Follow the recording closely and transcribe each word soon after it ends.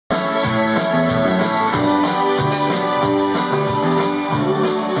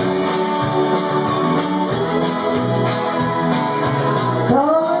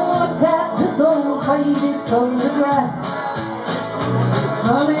photograph.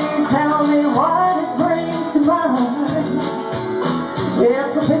 Honey, tell me what it brings to mind.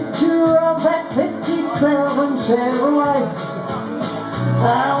 It's a picture of that 57 Chevrolet.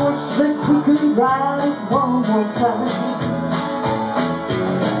 I wish that we could ride it one more time.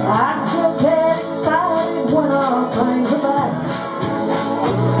 I still get excited when I think about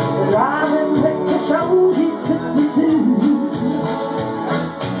the driving picture shows he took me to.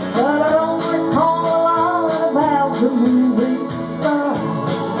 But I don't recall a lot about the movie star,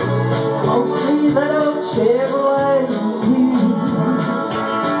 mostly that old Chevrolet view.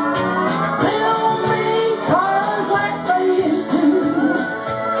 They don't make cars like they used to.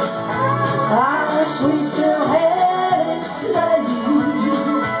 I wish we still had it today.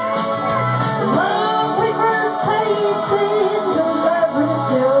 The love we first tasted, the love we're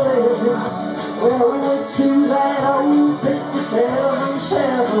still living. Well, we went to that old 57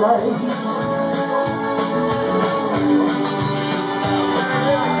 Chevrolet.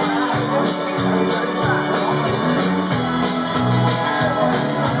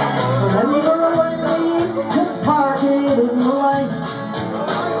 Remember when we used to park it in the lane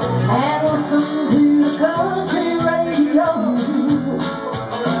and listen to the country radio?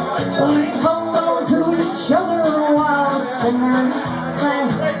 We'd hold on to each other while the singer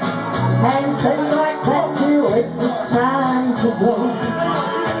sang and stay like that till it was time to go.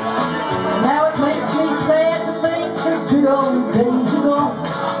 Now it makes me sad to think the good old days ago.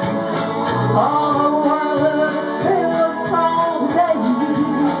 Although our love is still strong today,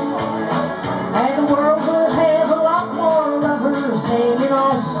 and the world would have a lot more lovers hanging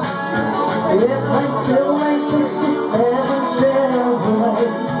on if they still make 57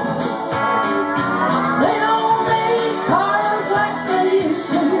 Chevrolets. They don't make cars like they used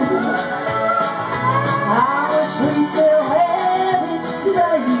to. I wish we still had it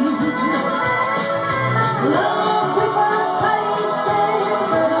today. Love we first tasted,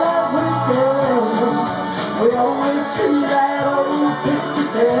 good love we still living. We owe it to that old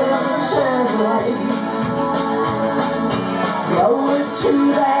 57 Chevrolet. We owe it to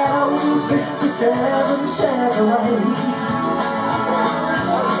that old 57 Chevrolet.